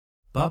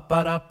Wake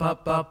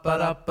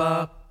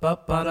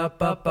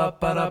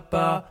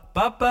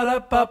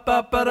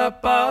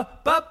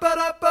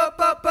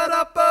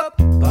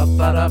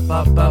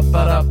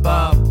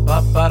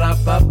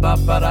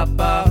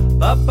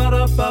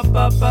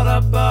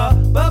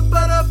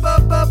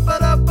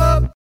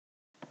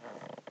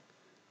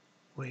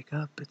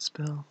up, it's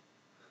Bill.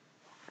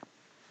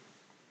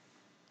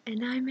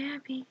 And I'm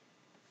Abby.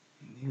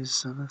 You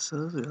son of so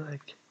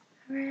like,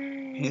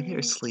 Hooray! hey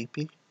there,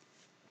 Sleepy.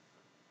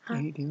 How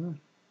you doing?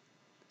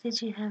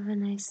 Did you have a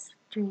nice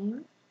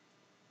dream?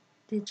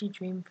 Did you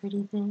dream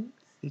pretty things?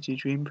 Did you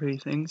dream pretty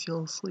things, you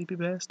little sleepy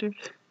bastard?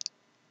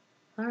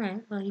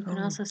 Alright, well you can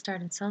also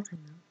start insulting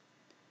them.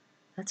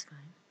 That's fine.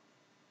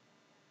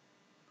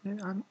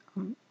 Yeah,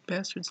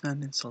 bastard's not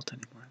an insult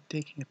anymore. I'm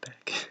taking it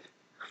back.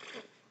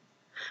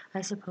 I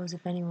suppose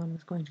if anyone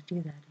was going to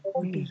do that, it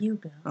would be you,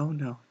 Bill. Oh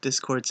no,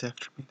 Discord's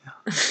after me now.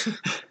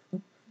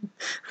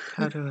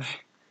 How do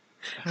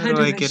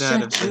I get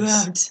out of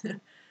this?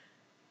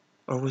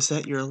 Or was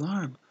that your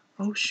alarm?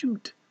 Oh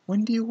shoot,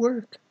 when do you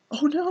work?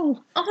 Oh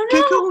no! Oh no!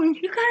 Get going!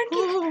 You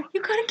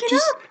gotta get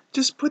up!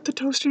 Just put the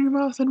toaster in your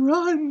mouth and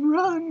run!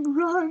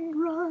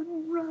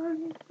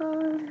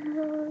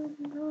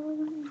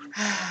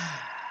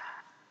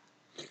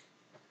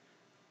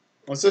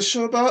 What's this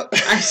show about?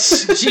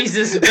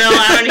 Jesus, Bill,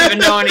 I don't even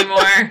know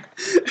anymore.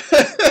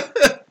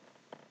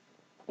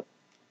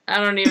 I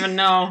don't even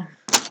know.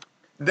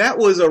 That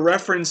was a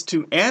reference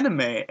to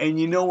anime, and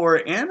you know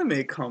where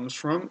anime comes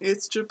from?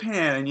 It's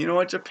Japan, and you know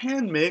what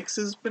Japan makes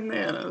is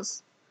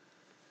bananas.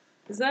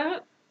 Is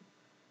that?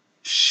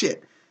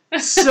 Shit.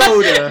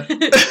 Soda.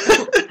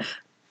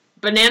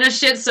 Banana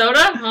shit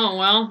soda? Oh,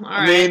 well,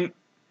 alright. I mean,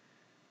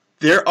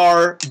 there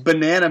are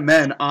banana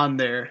men on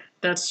there.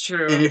 That's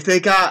true. And if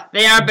they got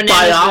They are bananas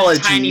biology,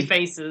 with tiny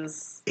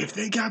faces. If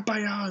they got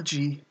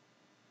biology,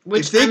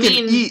 which, if they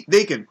can eat,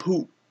 they can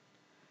poop.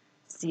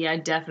 See, I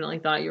definitely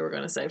thought you were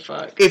going to say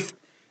fuck.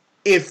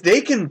 If they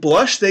can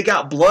blush, they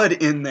got blood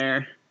in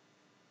there.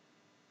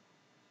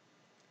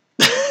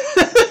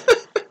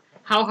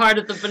 How hard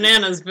are the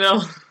bananas,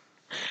 Bill?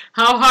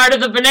 How hard are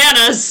the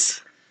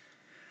bananas?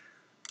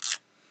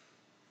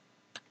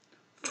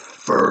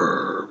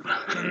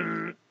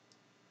 Firm.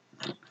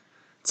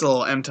 It's a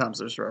little M.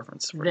 Thompson's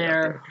reference.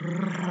 They're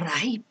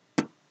ripe.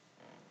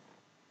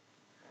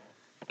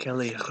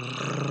 Kelly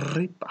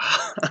Ripa.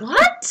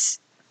 What?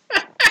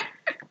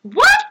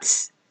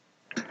 What?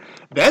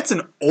 That's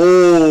an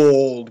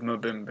old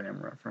Mabim Bam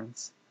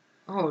reference.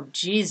 Oh,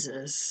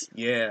 Jesus.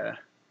 Yeah.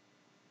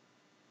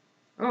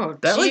 Oh,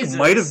 that Jesus.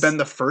 Might have been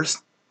the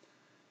first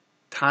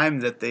time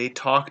that they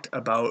talked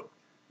about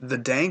the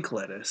dank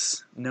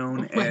lettuce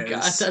known as my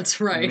God,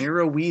 that's right.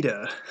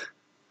 Miraweeda.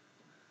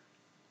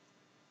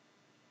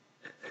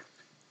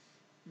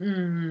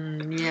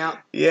 Yeah.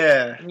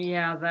 Yeah.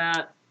 Yeah,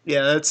 that.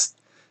 Yeah, that's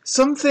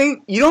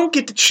something you don't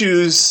get to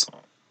choose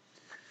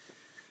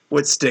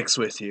what sticks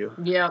with you.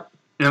 Yep.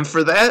 And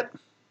for that,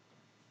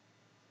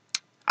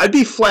 I'd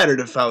be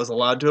flattered if I was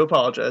allowed to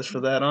apologize for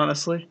that,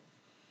 honestly.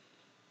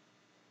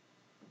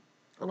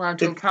 Allowed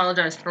to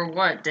apologize for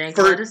what? Dank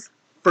lettuce?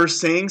 For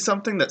saying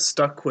something that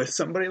stuck with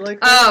somebody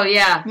like that. Oh,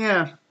 yeah.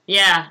 Yeah.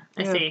 Yeah,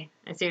 I see.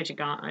 I see what you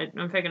got.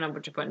 I'm picking up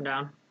what you're putting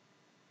down.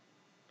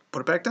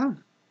 Put it back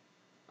down.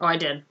 Oh, I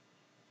did.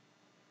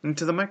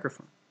 Into the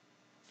microphone.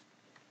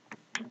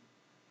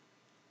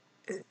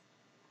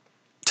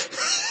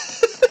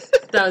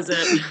 That was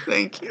it.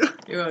 Thank you.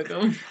 You're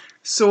welcome.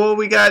 So what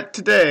we got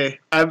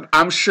today?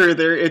 I'm sure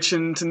they're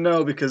itching to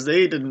know because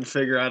they didn't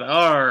figure out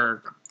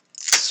our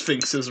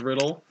Sphinx's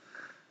riddle.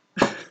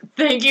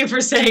 Thank you for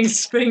saying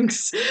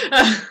Sphinx.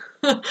 I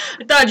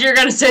thought you were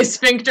going to say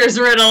Sphincter's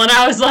riddle, and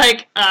I was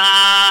like,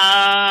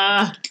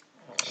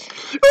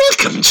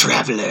 Welcome,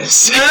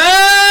 travelers. No!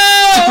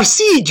 To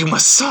proceed, you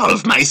must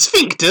solve my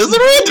Sphincter's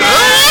riddle.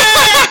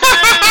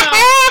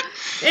 No!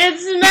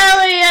 It's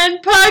smelly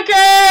and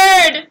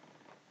puckered!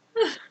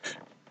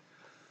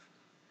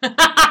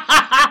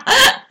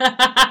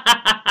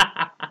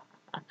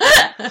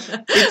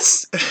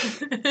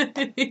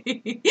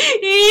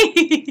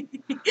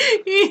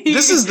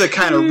 This is the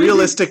kind of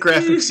realistic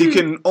graphics you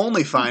can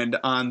only find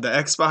on the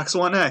Xbox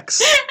One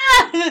X.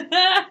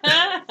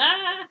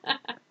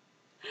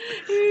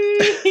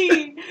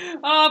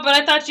 Oh, but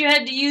I thought you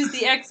had to use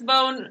the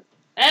X-Bone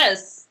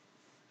S.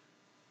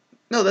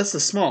 No, that's the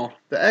small.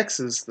 The X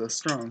is the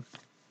strong.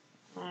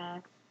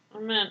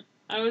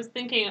 I was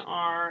thinking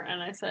R,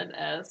 and I said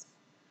S.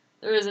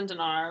 There isn't an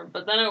R,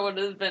 but then it would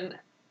have been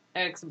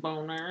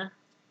X-Boner.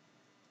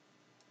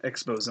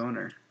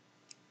 Exposoner.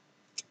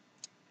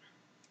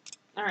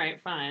 Alright,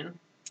 fine.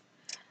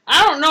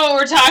 I don't know what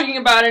we're talking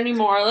about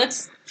anymore.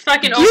 Let's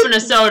fucking open a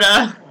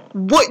soda.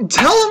 What?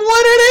 Tell them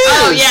what it is!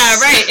 Oh, yeah,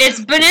 right. It's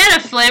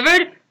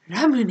banana-flavored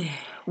Ramune.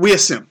 We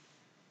assume.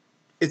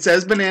 It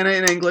says banana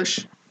in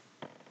English.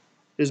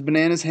 There's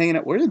bananas hanging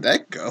out. Where did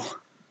that go?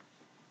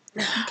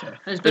 Okay.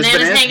 There's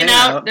bananas hanging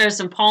out. There's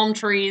some palm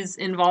trees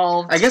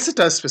involved. I guess it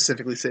does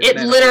specifically say it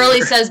banana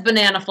literally flavor. says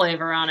banana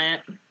flavor on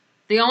it.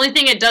 The only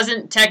thing it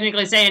doesn't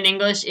technically say in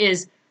English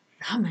is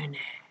Ramune.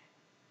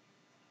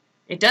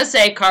 It does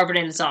say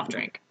carbonated soft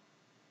drink.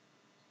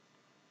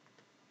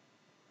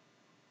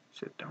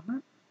 Shit, don't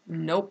it?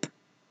 Nope.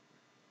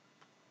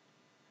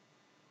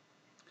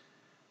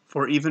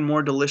 For even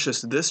more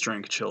delicious, this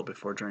drink, chill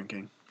before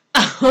drinking.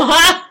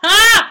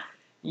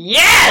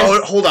 Yes!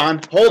 Oh, hold on.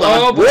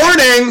 Oh, boy.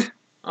 Warning!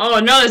 Oh,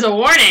 no, there's a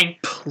warning.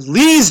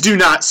 Please do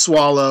not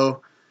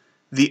swallow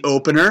the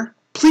opener.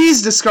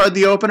 Please discard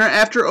the opener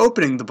after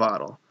opening the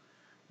bottle.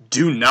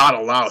 Do not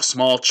allow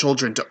small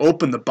children to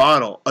open the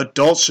bottle.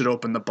 Adults should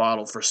open the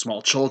bottle for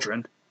small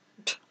children.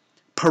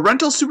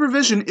 Parental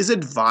supervision is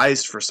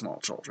advised for small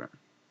children.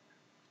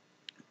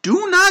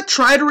 Do not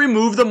try to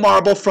remove the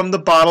marble from the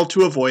bottle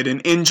to avoid an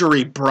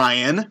injury,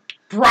 Brian.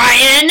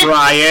 Brian!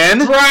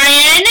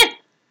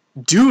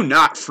 Do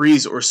not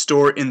freeze or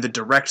store in the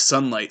direct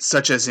sunlight,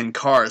 such as in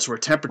cars where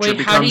temperature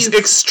becomes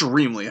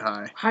extremely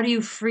high. How do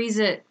you freeze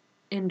it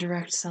in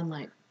direct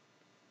sunlight?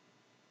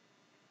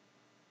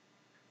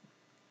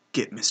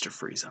 Get Mr.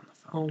 Freeze on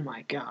the phone. Oh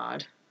my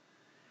god.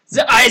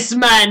 The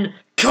Iceman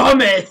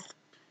cometh!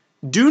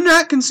 Do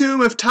not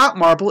consume if top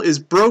marble is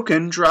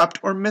broken, dropped,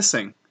 or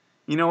missing.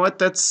 You know what?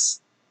 That's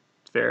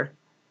fair.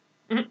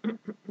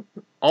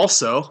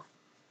 Also,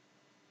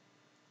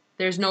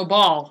 there's no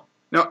ball.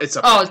 No, it's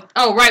a.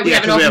 Oh, right. We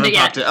haven't opened it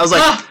yet. I was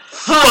like,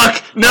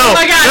 fuck, no. Oh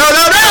my god.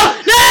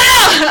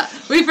 No.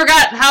 We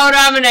forgot how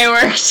Ramune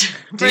worked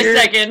for a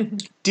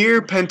second.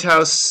 Dear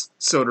Penthouse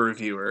soda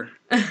reviewer,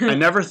 I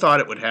never thought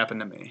it would happen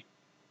to me.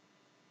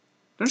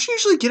 Don't you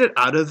usually get it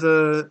out of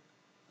the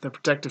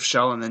protective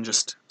shell and then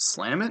just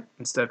slam it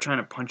instead of trying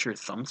to punch your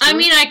thumb through it? I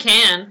mean, I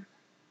can.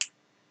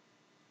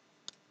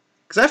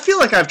 Because I feel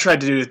like I've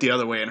tried to do it the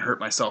other way and hurt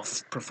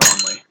myself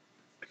profoundly.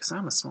 Because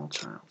I'm a small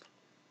child.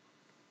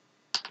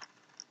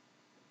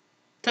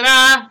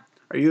 Ta-da!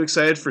 Are you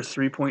excited for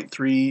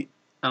 3.3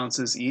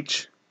 ounces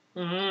each?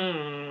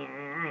 19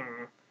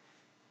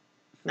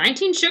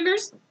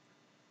 sugars?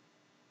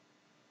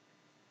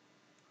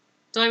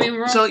 So I mean,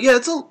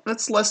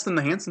 that's less than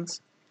the Hansons.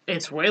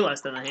 It's way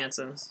less than the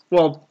Hansons.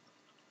 Well,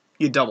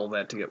 you double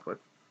that to get what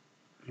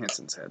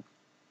Hansons had.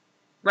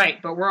 Right,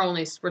 but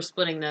we're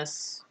splitting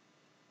this.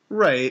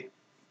 Right,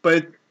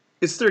 but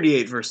it's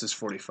 38 versus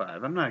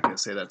 45. I'm not gonna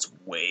say that's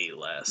way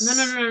less.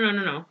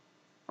 No.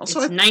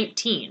 Also, it's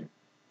 19.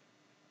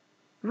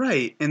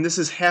 Right, and this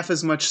is half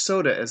as much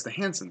soda as the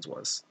Hansons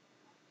was.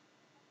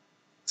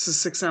 This is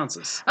 6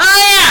 ounces.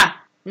 Oh, yeah!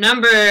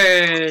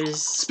 Numbers!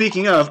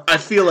 Speaking of, I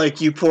feel like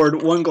you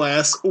poured one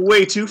glass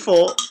way too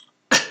full.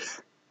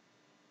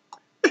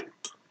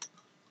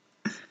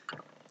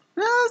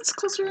 It's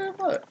closer than I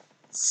thought.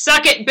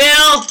 Suck it,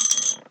 Bill!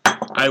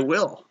 I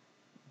will.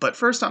 But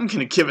first, I'm going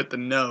to give it the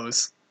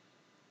nose.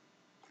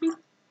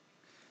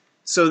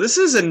 So this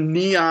is a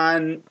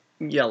neon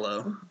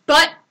yellow.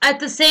 But at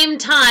the same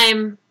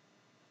time,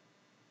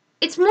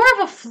 it's more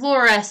of a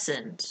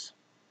fluorescent.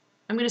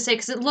 I'm gonna say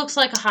because it looks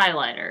like a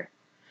highlighter,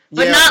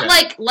 but not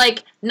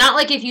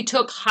like if you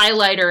took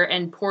highlighter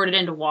and poured it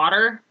into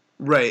water.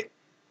 Right.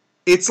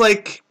 It's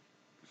like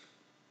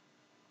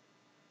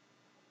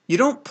you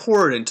don't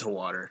pour it into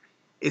water.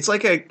 It's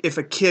like if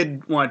a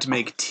kid wanted to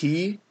make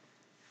tea,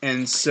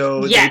 and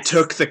so they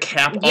took the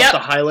cap off the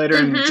highlighter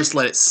and just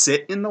let it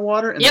sit in the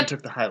water, and then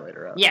took the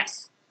highlighter out.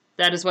 Yes,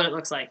 that is what it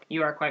looks like.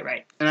 You are quite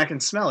right. And I can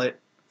smell it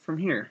from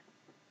here.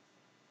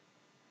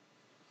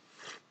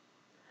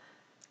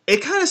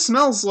 It kind of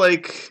smells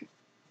like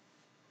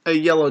a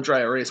yellow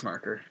dry erase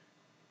marker.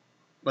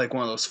 Like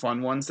one of those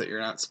fun ones that you're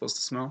not supposed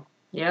to smell.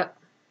 Yep.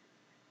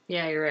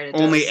 Yeah, you're right.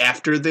 Only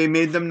after they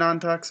made them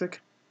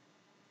non-toxic?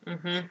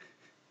 Mm-hmm.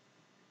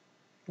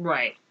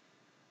 Right.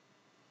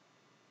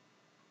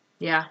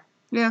 Yeah.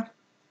 Yeah.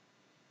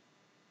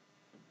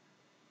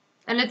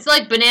 And it's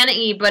like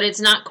banana-y, but it's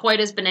not quite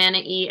as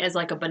banana-y as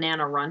like a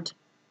banana runt.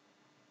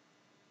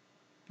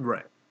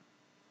 Right.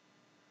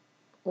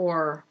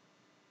 Or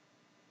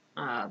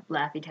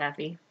Laffy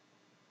Taffy.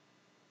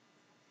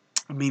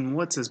 I mean,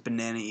 what's as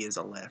banana-y as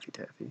a Laffy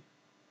Taffy?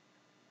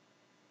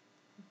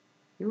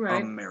 You're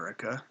right.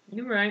 America.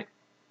 You're right.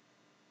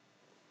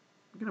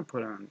 I'm going to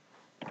put on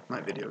my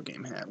video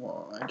game hat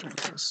while I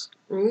drink this.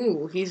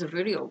 Ooh, he's a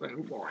video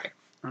game boy.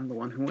 I'm the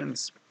one who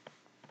wins.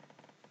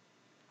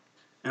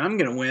 And I'm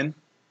going to win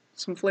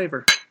some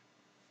flavor.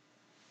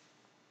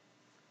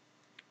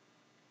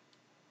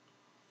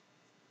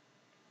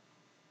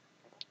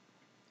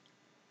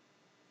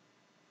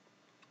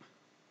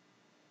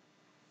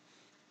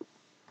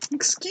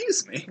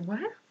 Excuse me.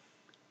 What?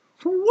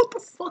 What the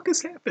fuck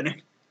is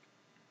happening?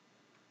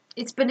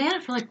 It's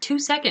banana for like 2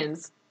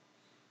 seconds.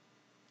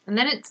 And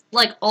then it's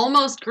like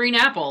almost green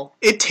apple.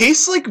 It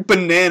tastes like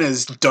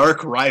banana's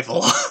dark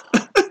rival.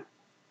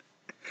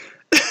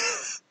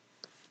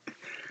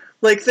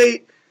 Like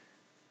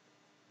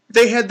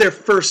they had their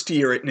first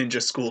year at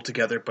ninja school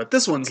together, but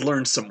this one's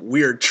learned some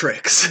weird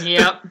tricks.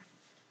 Yep.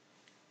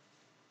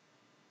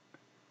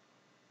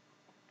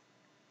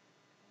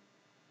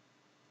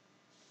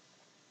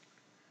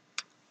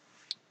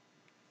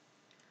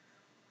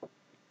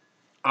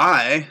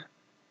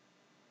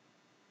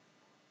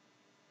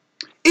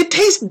 It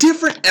tastes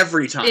different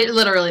every time. It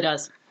literally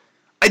does.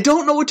 I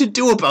don't know what to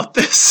do about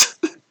this.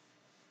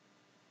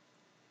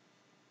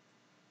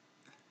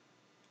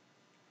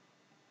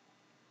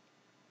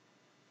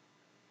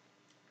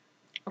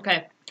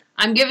 Okay.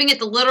 I'm giving it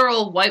the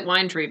literal white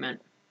wine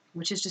treatment,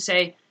 which is to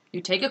say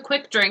you take a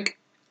quick drink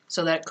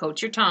so that it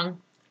coats your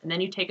tongue, and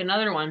then you take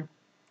another one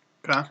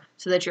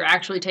so that you're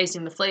actually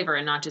tasting the flavor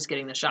and not just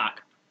getting the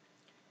shock.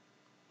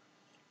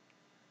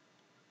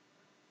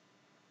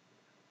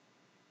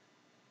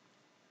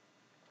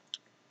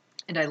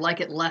 And I like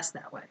it less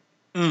that way.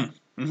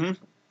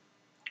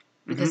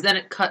 Because then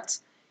it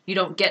cuts. You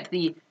don't get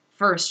the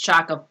first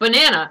shock of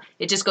banana.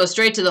 It just goes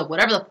straight to the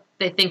whatever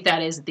they think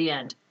that is at the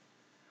end.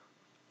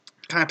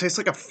 Kind of tastes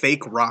like a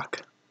fake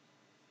rock.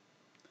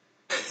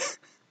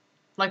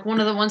 Like one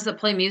of the ones that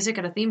play music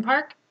at a theme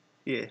park?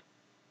 Yeah.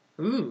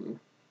 Ooh.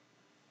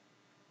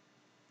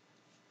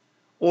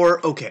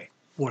 Or, okay,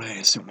 what I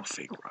assume a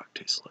fake rock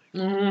tastes like.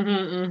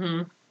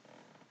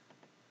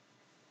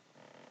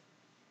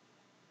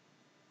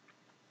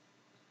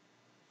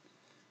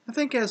 I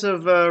think as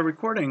of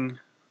recording,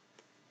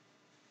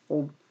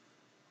 old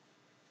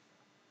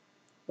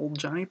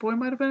Johnny Boy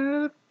might have been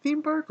at a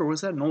theme park, or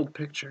was that an old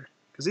picture?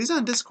 Because he's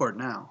on Discord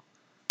now,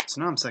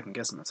 so now I'm second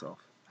guessing myself.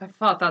 I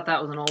thought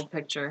that was an old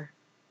picture.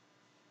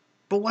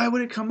 But why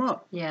would it come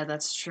up? Yeah,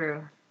 that's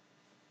true.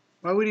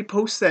 Why would he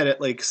post that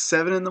at like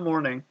 7 in the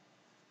morning?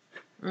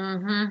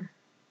 Where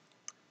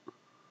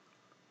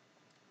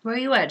are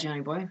you at,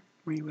 Johnny Boy?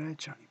 Where you at,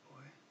 Johnny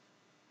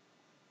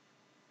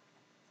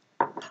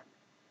Boy?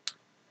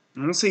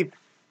 Unless he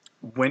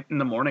went in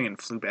the morning and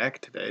flew back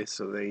today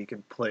so that he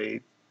could play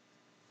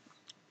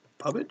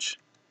Pubbage?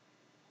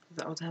 Is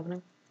that what's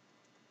happening?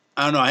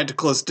 I don't know. I had to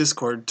close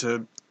Discord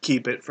to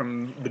keep it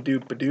from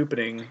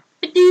badoop-badoopening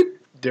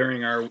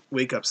during our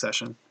wake-up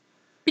session.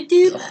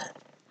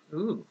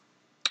 Ooh.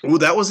 Ooh,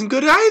 that wasn't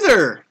good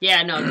either!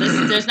 Yeah, no,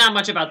 there's not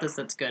much about this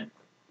that's good.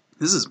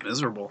 This is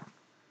miserable.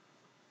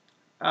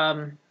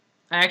 I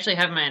actually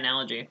have my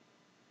analogy.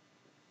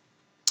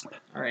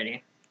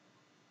 Alrighty.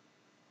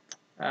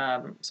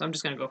 So I'm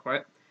just going to go for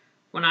it.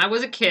 When I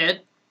was a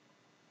kid,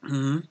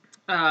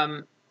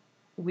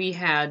 we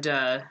had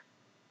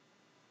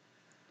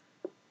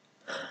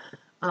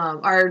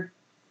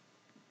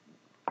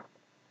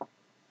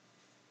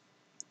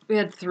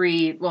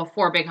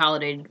four big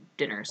holiday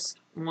dinners.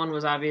 One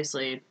was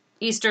obviously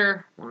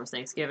Easter, one was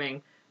Thanksgiving,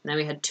 and then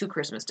we had 2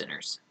 Christmas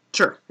dinners.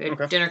 Sure. We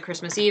had dinner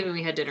Christmas Eve, and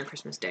we had dinner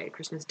Christmas Day.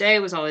 Christmas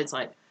Day was always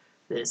like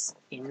this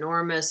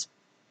enormous,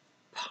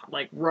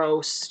 like,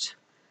 roast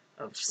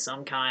of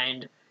some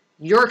kind.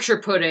 Yorkshire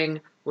pudding,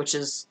 which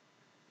is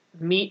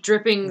meat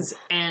drippings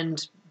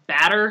and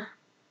batter.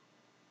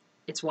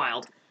 It's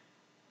wild.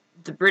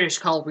 The British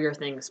call weird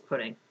things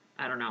pudding.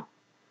 I don't know.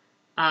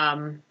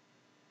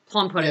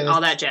 Plum pudding, all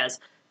that jazz.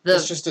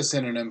 It's just a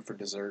synonym for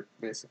dessert,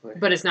 basically.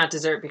 But it's not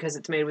dessert because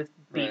it's made with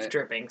beef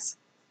drippings.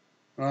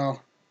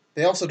 Well,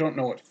 they also don't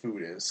know what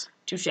food is.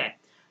 Touché.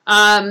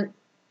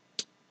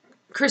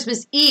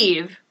 Christmas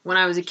Eve, when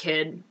I was a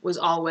kid, was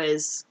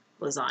always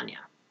lasagna.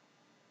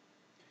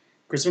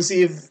 Christmas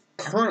Eve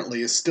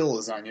currently is still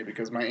lasagna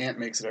because my aunt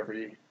makes it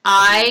every...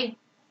 I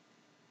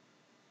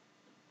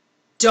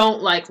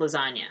don't like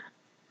lasagna.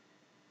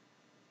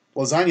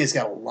 Lasagna's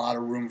got a lot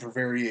of room for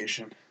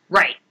variation.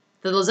 Right.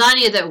 The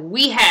lasagna that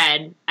we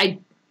had, I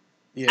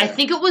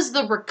think it was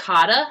the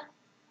ricotta.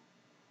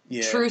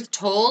 Yeah. Truth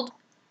told,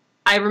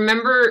 I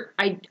remember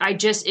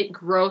it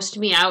grossed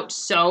me out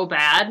so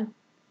bad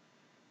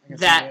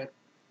that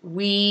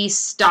we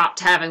stopped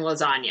having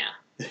lasagna.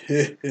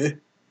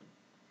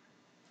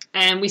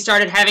 And we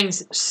started having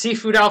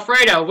seafood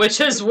Alfredo,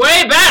 which is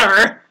way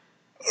better.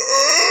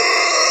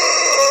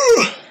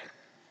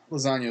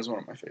 Lasagna is one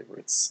of my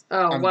favorites.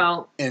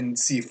 And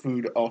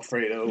seafood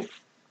Alfredo.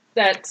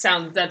 That's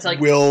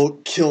like... will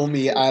kill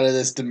me out of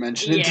this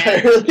dimension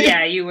entirely.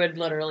 Yeah, you would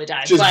literally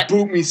die. Just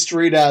boot me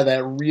straight out of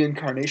that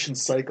reincarnation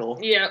cycle.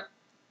 Yep.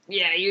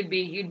 Yeah, you'd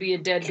be a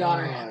dead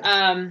goner.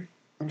 I'm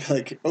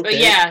like, okay. But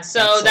yeah,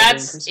 so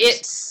that's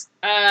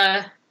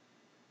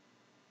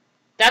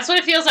what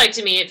it feels like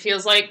to me. It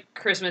feels like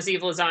Christmas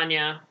Eve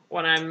lasagna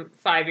when I'm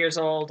 5 years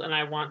old and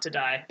I want to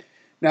die.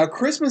 Now,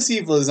 Christmas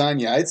Eve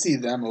lasagna, I'd see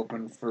them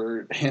open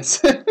for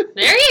Hanson.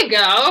 There you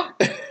go.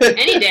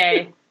 Any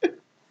day.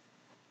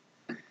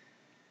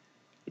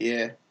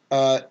 Yeah.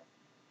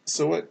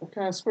 So what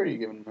kind of score are you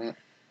giving that?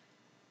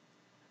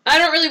 I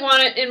don't really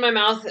want it in my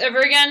mouth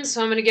ever again,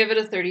 so I'm going to give it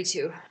a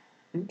 32.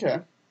 Okay.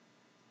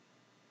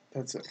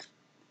 That's it.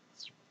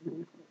 That's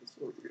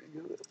what we're going to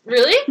give it.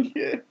 Really?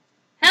 Yeah.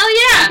 Hell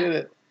yeah! I did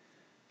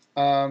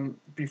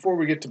it. Before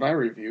we get to my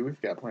review,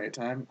 we've got plenty of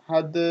time.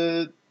 How'd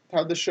the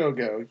show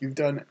go? You've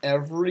done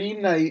every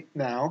night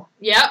now.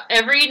 Yep,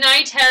 every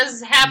night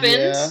has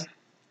happened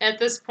at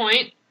this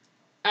point.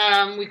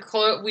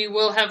 We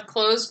will have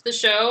closed the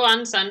show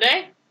on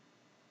Sunday.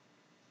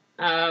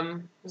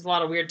 There's a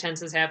lot of weird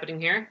tenses happening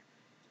here.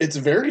 It's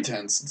very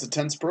tense. It's a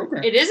tense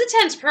program. It is a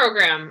tense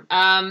program.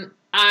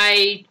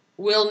 I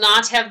will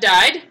not have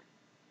died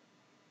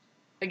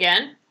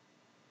again.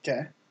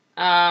 Okay.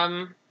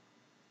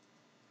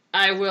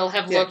 I will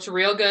have looked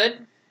real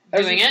good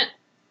doing it.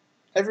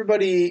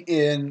 Everybody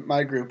in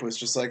my group was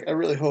just like, I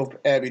really hope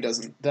Abby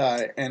doesn't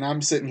die. And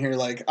I'm sitting here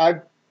like,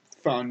 I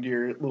found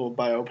your little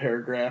bio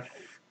paragraph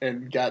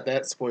and got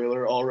that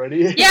spoiler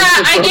already. Yeah,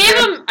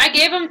 I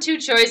gave him 2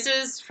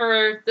 choices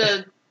for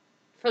the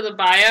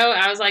bio.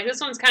 I was like, this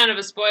one's kind of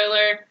a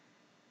spoiler,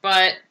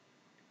 but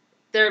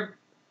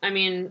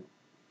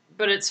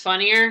but it's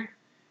funnier.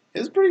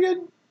 It's pretty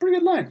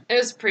good line. It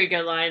was a pretty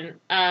good line.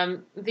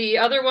 The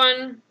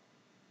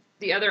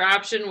other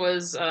option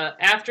was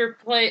after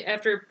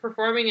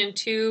performing in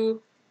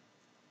 2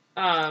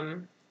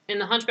 in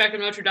The Hunchback of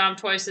Notre Dame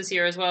twice this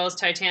year, as well as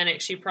Titanic,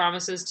 she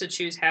promises to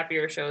choose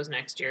happier shows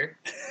next year.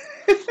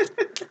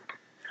 That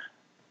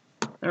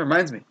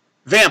reminds me.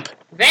 Vamp!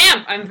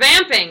 I'm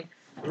vamping!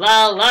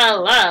 La la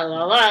la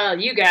la la.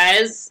 You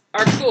guys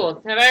are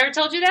cool. Have I ever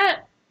told you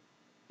that?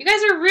 You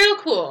guys are real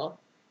cool.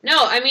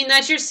 No, I mean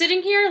that you're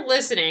sitting here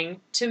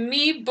listening to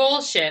me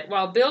bullshit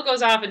while Bill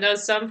goes off and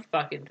does some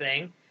fucking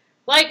thing.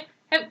 Like,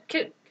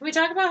 can we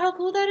talk about how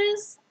cool that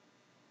is?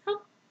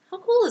 How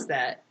cool is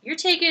that? You're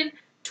taking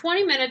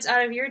 20 minutes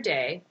out of your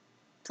day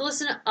to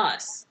listen to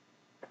us.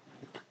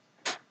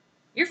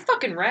 You're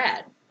fucking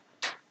rad.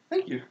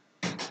 Thank you.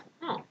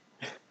 Oh.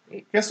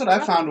 Guess what I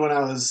found when I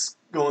was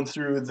going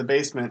through the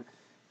basement?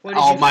 What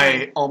did you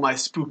find? All my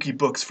spooky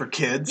books for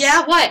kids.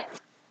 Yeah, what?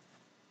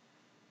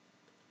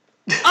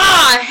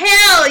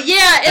 Hell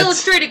yeah!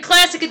 Illustrated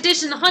Classic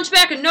Edition, The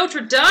Hunchback of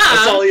Notre Dame.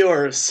 That's all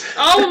yours.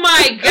 Oh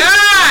my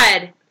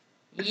god!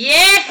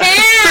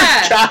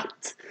 Yeah! God.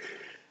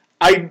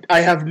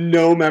 I have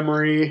no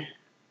memory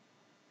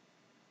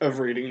of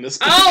reading this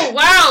book. Oh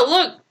wow!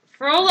 Look,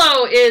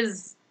 Frollo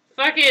is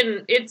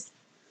fucking. It's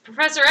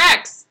Professor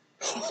X.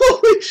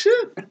 Holy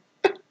shit!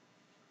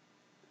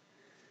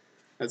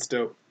 That's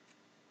dope.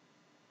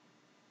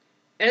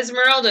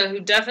 Esmeralda, who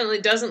definitely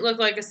doesn't look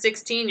like a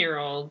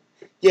 16-year-old.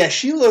 Yeah,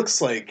 she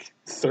looks like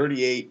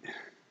 38.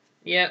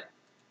 Yep.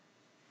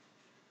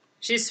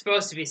 She's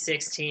supposed to be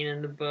 16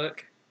 in the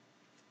book.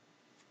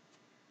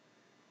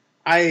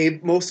 I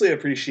mostly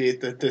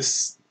appreciate that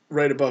this,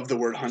 right above the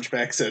word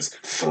hunchback, says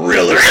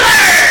thrillers!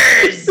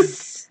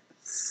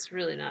 It's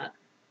really not.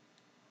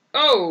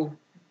 Oh,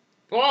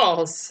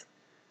 balls.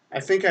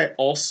 I think I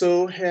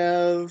also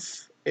have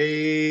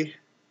a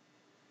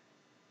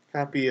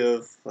copy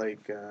of,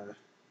 The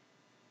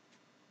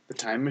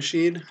Time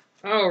Machine.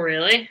 Oh,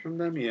 really? From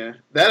them, yeah.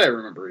 That I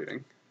remember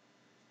reading.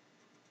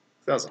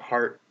 That was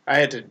I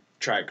had to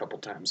try a couple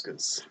times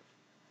because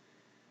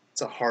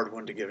it's a hard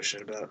one to give a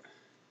shit about.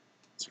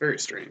 It's very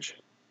strange.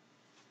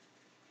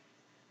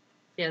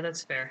 Yeah,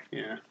 that's fair.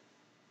 Yeah.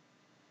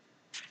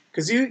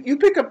 Because you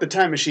pick up the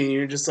Time Machine and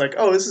you're just like,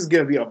 oh, this is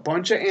going to be a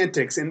bunch of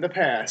antics in the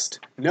past.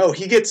 No,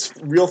 he gets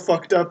real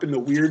fucked up in the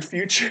weird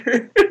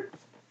future.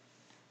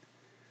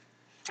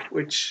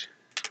 Which...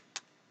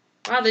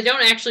 Wow, they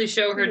don't actually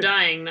show her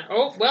dying.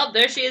 Oh, well,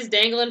 there she is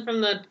dangling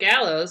from the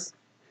gallows.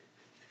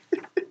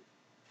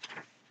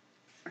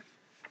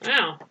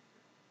 Wow.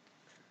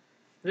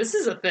 This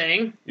is a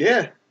thing.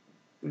 Yeah.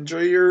 Enjoy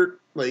your,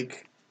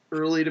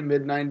 early to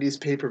mid-90s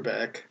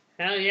paperback.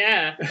 Hell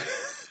yeah.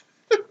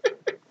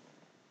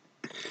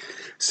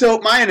 So,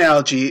 my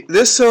analogy,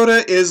 this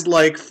soda is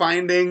like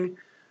finding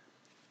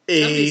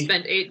Somebody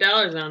spent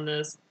 $8 on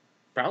this.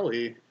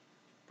 Probably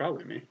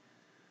me.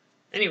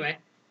 Anyway.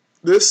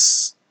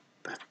 That's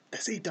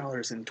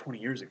 $8 in 20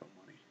 years ago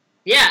money.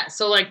 Yeah,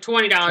 so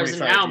 $20 in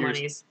now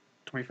monies.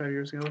 25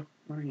 years ago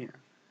money,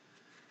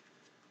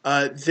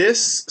 yeah.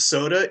 This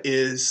soda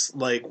is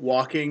like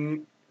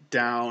walking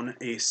down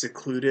a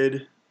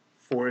secluded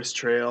forest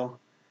trail,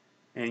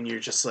 and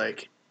you're just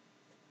like,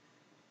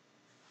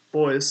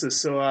 boy, this is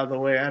so out of the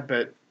way, I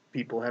bet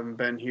people haven't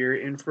been here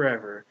in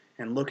forever.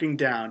 And looking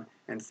down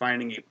and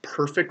finding a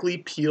perfectly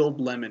peeled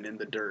lemon in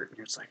the dirt, and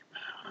you're just like,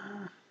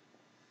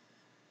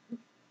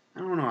 I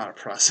don't know how to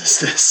process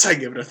this. I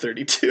give it a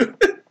 32.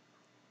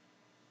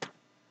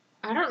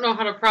 I don't know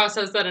how to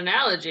process that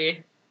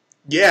analogy.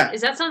 Yeah.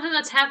 Is that something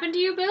that's happened to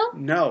you, Bill?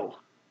 No.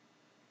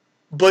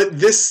 But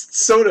this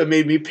soda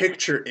made me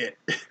picture it.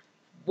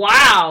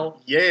 Wow.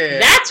 Yeah.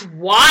 That's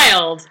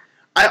wild.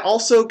 I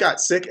also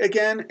got sick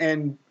again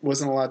and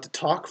wasn't allowed to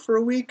talk for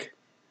a week.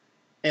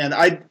 And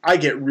I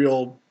get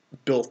real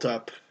built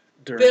up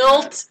during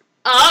Built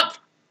up?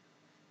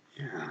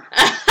 Yeah.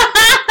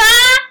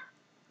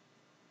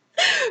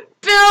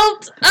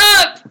 Built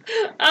up!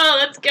 Oh,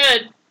 that's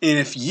good. And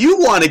if you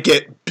want to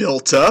get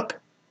built up,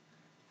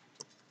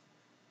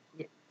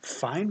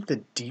 find the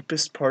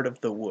deepest part of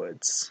the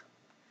woods.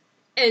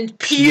 And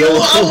peel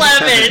a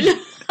lemon.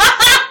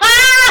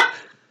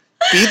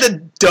 Be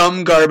the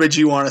dumb garbage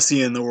you want to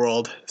see in the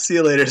world. See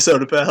you later,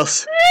 Soda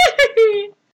Pals.